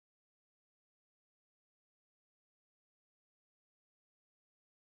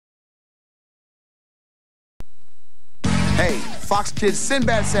Hey, Fox Kids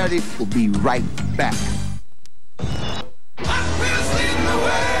Sinbad Saturday will be right back.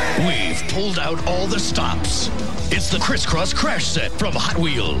 We've pulled out all the stops. It's the Crisscross Crash Set from Hot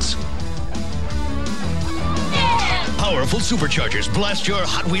Wheels. Powerful superchargers blast your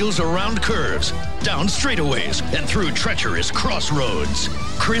Hot Wheels around curves, down straightaways, and through treacherous crossroads.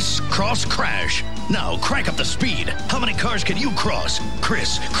 Criss-cross crash. Now crank up the speed. How many cars can you cross?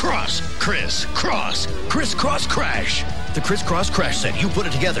 Criss-cross, criss-cross, criss-cross crash. The Criss-cross Crash Set. You put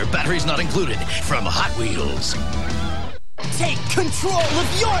it together, batteries not included, from Hot Wheels. Take control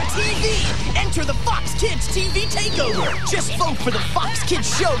of your TV! Enter the Fox Kids TV Takeover! Just vote for the Fox Kids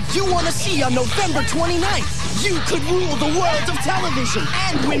show you want to see on November 29th. You could rule the world of television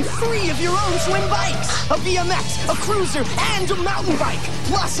and win 3 of your own Schwinn bikes. A BMX, a cruiser, and a mountain bike.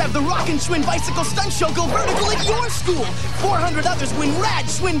 Plus, have the Rockin' Schwinn Bicycle Stunt Show go vertical at your school. 400 others win rad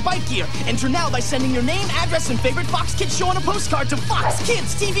Schwinn bike gear. Enter now by sending your name, address, and favorite Fox Kids show on a postcard to Fox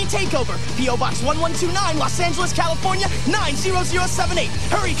Kids TV Takeover. P.O. Box 1129, Los Angeles, California, 90078.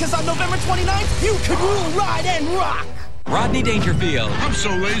 Hurry, because on November 29th, you could rule, ride, and rock. Rodney Dangerfield. I'm so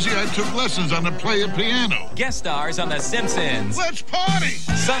lazy I took lessons on the play of piano. Guest stars on The Simpsons. Let's party!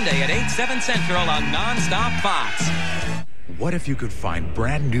 Sunday at 8, 7 Central on Nonstop Fox. What if you could find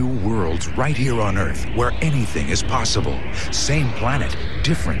brand new worlds right here on Earth where anything is possible? Same planet,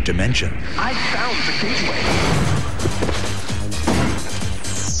 different dimension. I found the gateway.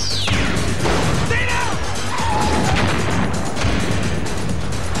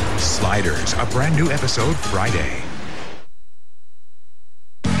 Sliders, a brand new episode Friday.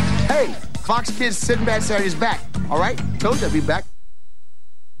 Hey, Fox Kids Sinbad Saturday's back. All right? Told you I'd be back.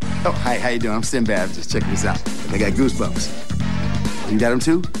 Oh, hi, how you doing? I'm Sinbad. Just checking this out. I got Goosebumps. You got them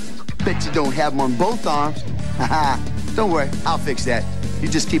too? Bet you don't have them on both arms. Haha. Don't worry, I'll fix that. You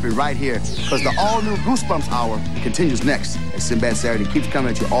just keep it right here, because the all-new Goosebumps Hour continues next. And Sinbad Saturday keeps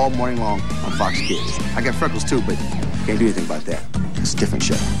coming at you all morning long on Fox Kids. I got freckles too, but can't do anything about that. It's a different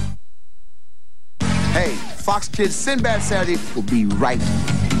show. Hey, Fox Kids Sinbad Saturday will be right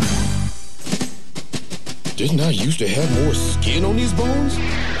back. Didn't I used to have more skin on these bones?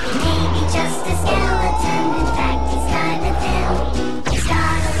 Maybe just a skeleton, in fact he's kind of thin. He's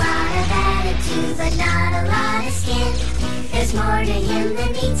got a lot of attitude, but not a lot of skin. There's more to him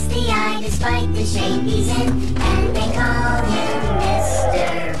than meets the eye, despite the shape he's in. And they call him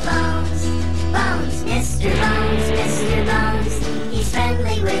Mr. Bones. Bones, Mr. Bones, Mr. Bones. He's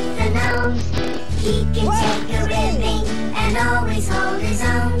friendly with the gnomes. He can take a ribbing and always hold his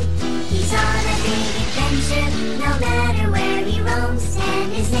own. He's on a big adventure, no matter where he roams.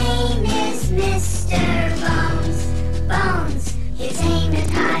 And his name is Mr. Bones. Bones, his aim is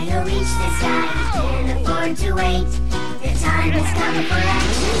high, he'll reach the sky. He can't afford to wait. The time has come for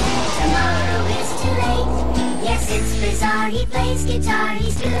action. Tomorrow is too late. Yes, it's bizarre, he plays guitar.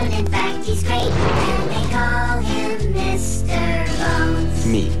 He's good, in fact, he's great. And they call him Mr. Bones.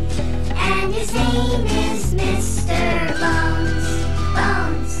 Me. And his name is Mr. Bones.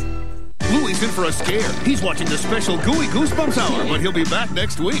 Bones. Louie's in for a scare. He's watching the special Gooey Goosebumps Hour, but he'll be back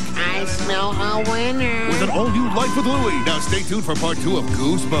next week. I smell a winner. With an all-new Life with Louie. Now stay tuned for part 2 of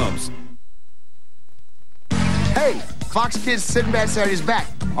Goosebumps. Hey, Fox Kids Sinbad Saturday's back.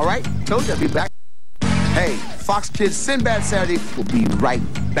 All right? Told you I'd be back. Hey, Fox Kids Sinbad Saturday will be right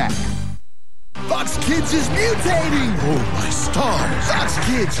back. Fox Kids is mutating! Oh, my stars. Fox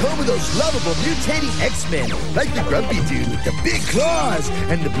Kids, home of those lovable mutating X-Men, like the grumpy dude with the big claws,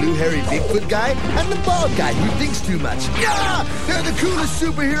 and the blue hairy Bigfoot guy, and the bald guy who thinks too much. Yeah! They're the coolest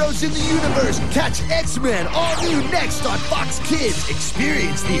superheroes in the universe. Catch X-Men all new next on Fox Kids.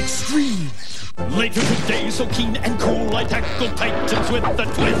 Experience the extreme. Later today, so keen and cool, I tackle titans with a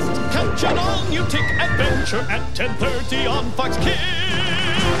twist. Catch an all-mutic adventure at 10:30 on Fox Kids.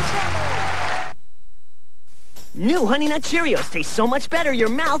 New Honey Nut Cheerios taste so much better, your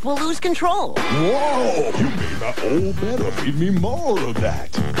mouth will lose control. Whoa! You made my old better. Feed me more of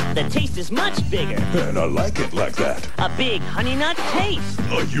that. The taste is much bigger. And I like it like that. A big Honey Nut taste.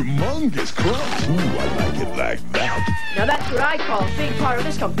 A humongous crunch. Ooh, I like it like that. Now that's what I call a big part of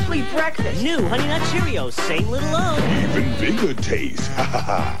this complete breakfast. New Honey Nut Cheerios, same little O. Even bigger taste. Ha ha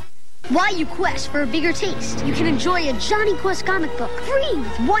ha. Why you quest for a bigger taste? You can enjoy a Johnny Quest comic book free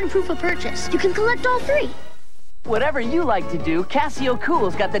with 1 proof of purchase. You can collect all 3. Whatever you like to do, Casio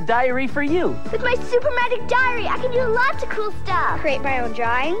Cool's got the diary for you. With my super magic diary, I can do lots of cool stuff. Create my own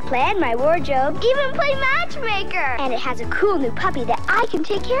drawing, plan my wardrobe, even play matchmaker. And it has a cool new puppy that I can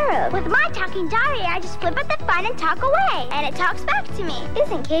take care of. With my talking diary, I just flip at the fun and talk away. And it talks back to me.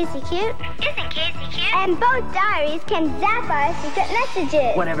 Isn't Casey cute? Isn't Casey cute? And both diaries can zap our secret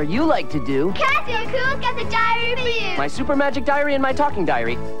messages. Whatever you like to do, Casio Cool's got the diary for you. My super magic diary and my talking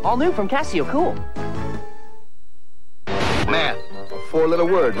diary. All new from Casio Cool. Math. A four-letter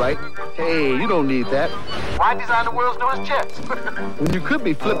word, right? Hey, you don't need that. Why design the world's newest jets? When you could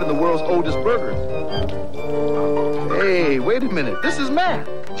be flipping the world's oldest burgers. Hey, wait a minute. This is math.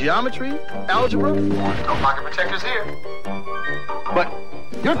 Geometry, algebra. No pocket protectors here. But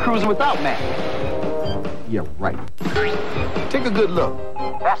you're cruising without math. Yeah, right. Take a good look.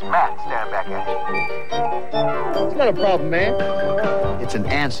 That's math staring back at you. It's not a problem, man. It's an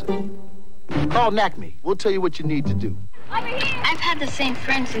answer. Call NACME. We'll tell you what you need to do. I've had the same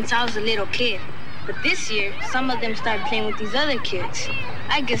friends since I was a little kid. But this year, some of them started playing with these other kids.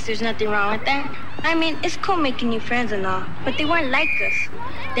 I guess there's nothing wrong with that. I mean, it's cool making new friends and all, but they weren't like us.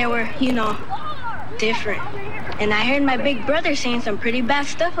 They were, you know, different. And I heard my big brother saying some pretty bad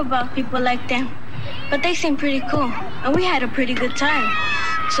stuff about people like them. But they seemed pretty cool, and we had a pretty good time.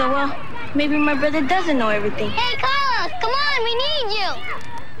 So, well, maybe my brother doesn't know everything. Hey, Carlos, come on, we need you.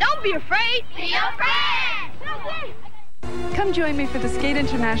 Don't be afraid. Be your friend. Come join me for the Skate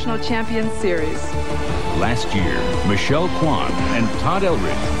International Champions Series. Last year, Michelle Kwan and Todd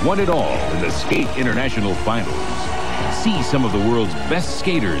Elridge won it all in the Skate International Finals. See some of the world's best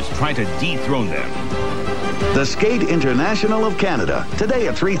skaters try to dethrone them. The Skate International of Canada, today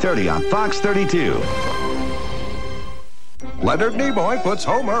at 3:30 on Fox 32. Leonard Nimoy puts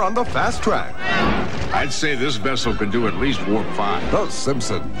Homer on the fast track. I'd say this vessel could do at least warp 5. The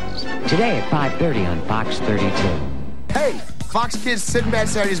Simpsons. Today at 5:30 on Fox 32. Hey, Fox Kids Sinbad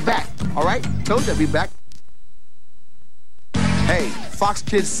Saturday's back. All right? Told you I'd be back. Hey, Fox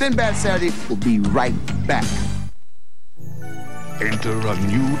Kids Sinbad Saturday will be right back. Enter a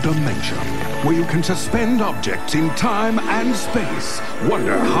new dimension where you can suspend objects in time and space.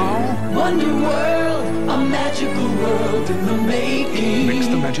 Wonder how? Wonder World, a magical world in the making. Mix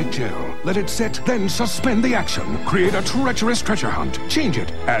the magic gel. Let it set, then suspend the action. Create a treacherous treasure hunt. Change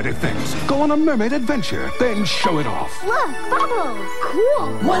it. Add effects. Go on a mermaid adventure. Then show it off. Look, bubbles.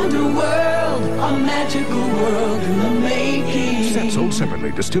 Cool. Wonder World, a magical world in the making. Set sold separately.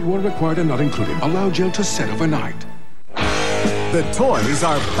 Distilled water required and not included. Allow gel to set overnight. The toys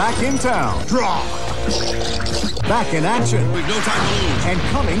are back in town. Draw! Back in action. We've no time to lose. And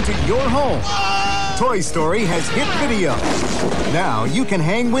coming to your home. Toy Story has hit video. Now you can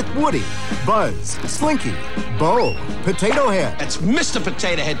hang with Woody, Buzz, Slinky, Bo, Potato Head. That's Mr.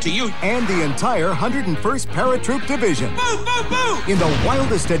 Potato Head to you. And the entire 101st Paratroop Division. Boo, boo, boo! In the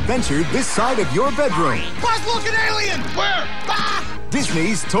wildest adventure this side of your bedroom. Buzz, look, an alien! Where? Ah!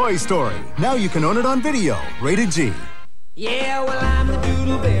 Disney's Toy Story. Now you can own it on video. Rated G. Yeah, well, I'm the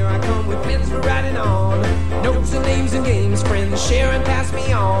Doodle Bear. I come with pins for writing on. Notes and names and games, friends share and pass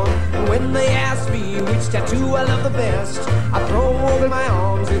me on. And when they ask me which tattoo I love the best, I throw over my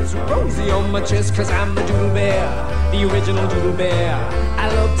arms. It's rosy on my chest, 'cause I'm the Doodle Bear, the original Doodle Bear. I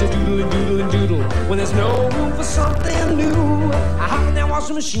love to doodle and doodle and doodle when there's no room for something new. I hop in that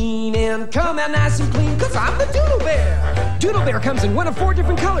washing machine and come out nice and clean, 'cause I'm the Doodle Bear. Doodle Bear comes in one of 4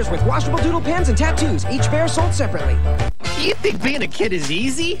 different colors with washable doodle pens and tattoos, each bear sold separately. You think being a kid is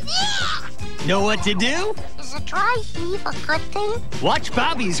easy? Yeah! Know what to do? Is a dry heave a good thing? Watch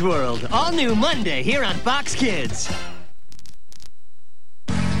Bobby's World, all new Monday here on Fox Kids.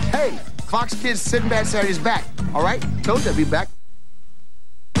 Hey, Fox Kids Sinbad Saturday's back. All right? Told you I'd be back.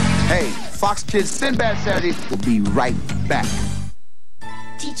 Hey, Fox Kids Sinbad Saturday will be right back.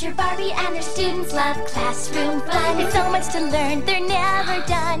 Teacher Barbie and her students love classroom fun. It's so much to learn, they're never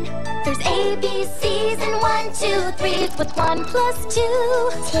done. There's ABCs and 1, 2, 3 with 1 +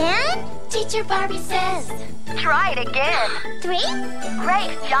 2. 10? Teacher Barbie says. Try it again. 3?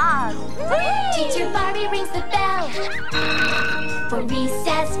 Great job. Teacher Barbie rings the bell for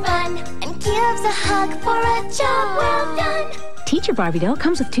recess fun and gives a hug for a job well done. Teacher Barbie doll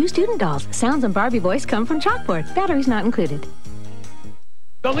comes with 2 student dolls. Sounds and Barbie voice come from chalkboard. Batteries not included.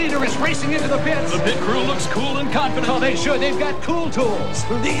 The leader is racing into the pits. The pit crew looks cool and confident. Oh, they should. They've got cool tools.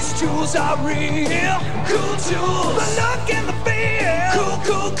 These tools are real. Cool tools. The look and the feel. Cool,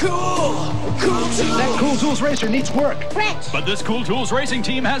 cool, cool. Cool tools. That Cool Tools racer needs work. Crash. But this Cool Tools racing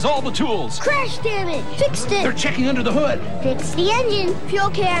team has all the tools. Crash damage. Fixed it. They're checking under the hood. Fix the engine.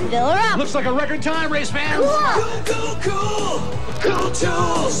 Fuel can. Fill her up. Looks like a record time, race fans. Cool, cool, cool. Cool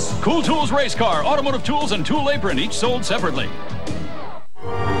tools. Cool Tools race car, automotive tools, and tool apron, each sold separately.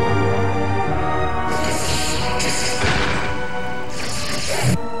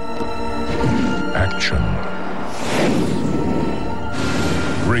 Action.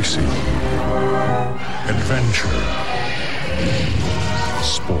 Racing. Adventure.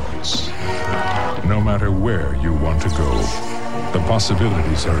 Sports. No matter where you want to go, the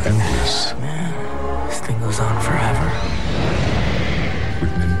possibilities are endless. Man, this thing goes on forever.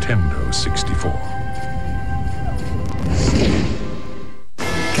 With Nintendo 64.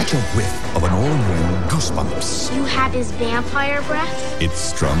 Catch a whiff of an all-new Goosebumps. You have his vampire breath? It's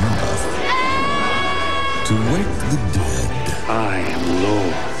strong enough to wake the dead. I am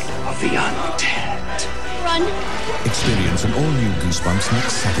Lord of the Undead. Run. Experience an all-new Goosebumps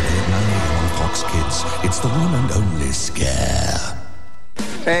next Saturday at 9 a.m. on Fox Kids. It's the one and only scare.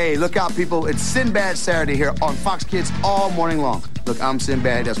 Hey, look out, people. It's Sinbad Saturday here on Fox Kids all morning long. Look, I'm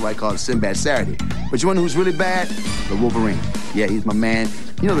Sinbad. That's why I call it Sinbad Saturday. But you want to know who's really bad? The Wolverine. Yeah, he's my man.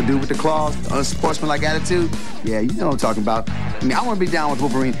 You know the dude with the claws, the unsportsmanlike attitude? Yeah, you know what I'm talking about. I mean, I want to be down with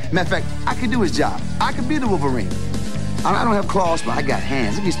Wolverine. Matter of fact, I could do his job. I could be the Wolverine. I don't have claws, but I got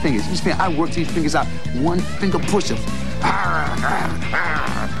hands. Look at these fingers. These fingers. I work these fingers out. One finger push-ups.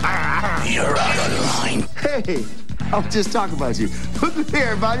 You're out of line. Hey, I was just talking about you. Look here,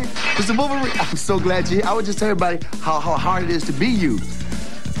 everybody. It's the Wolverine. I'm so glad you're here. I would just tell everybody how hard it is to be you.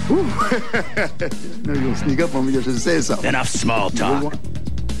 No, you're gonna sneak up on me just to say something. Enough small talk.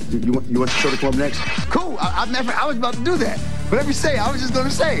 You want the show to come up next? Cool. I was about to do that. Whatever you say, I was just going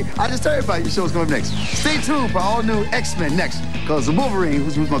to say. I just tell everybody your show's coming up next. Stay tuned for all new X-Men next, because the Wolverine,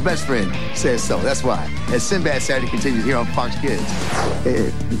 who's my best friend, says so. That's why. As Sinbad Saturday continues here on Fox Kids. Hey,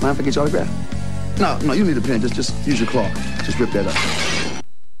 mind if I get your autograph? No, you need a pen. Just use your claw. Just rip that up.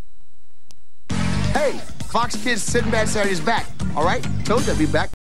 Hey, Fox Kids Sinbad Saturday is back. All right? Told you I'd be back.